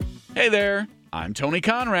Hey there, I'm Tony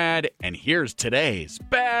Conrad, and here's today's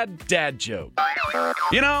bad dad joke.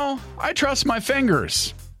 You know, I trust my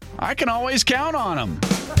fingers. I can always count on them.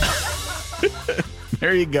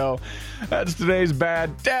 There you go. That's today's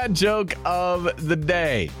bad dad joke of the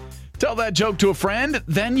day. Tell that joke to a friend,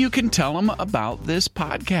 then you can tell them about this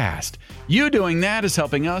podcast. You doing that is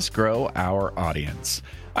helping us grow our audience.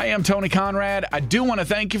 I am Tony Conrad. I do want to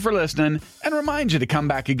thank you for listening and remind you to come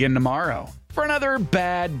back again tomorrow for another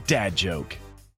bad dad joke.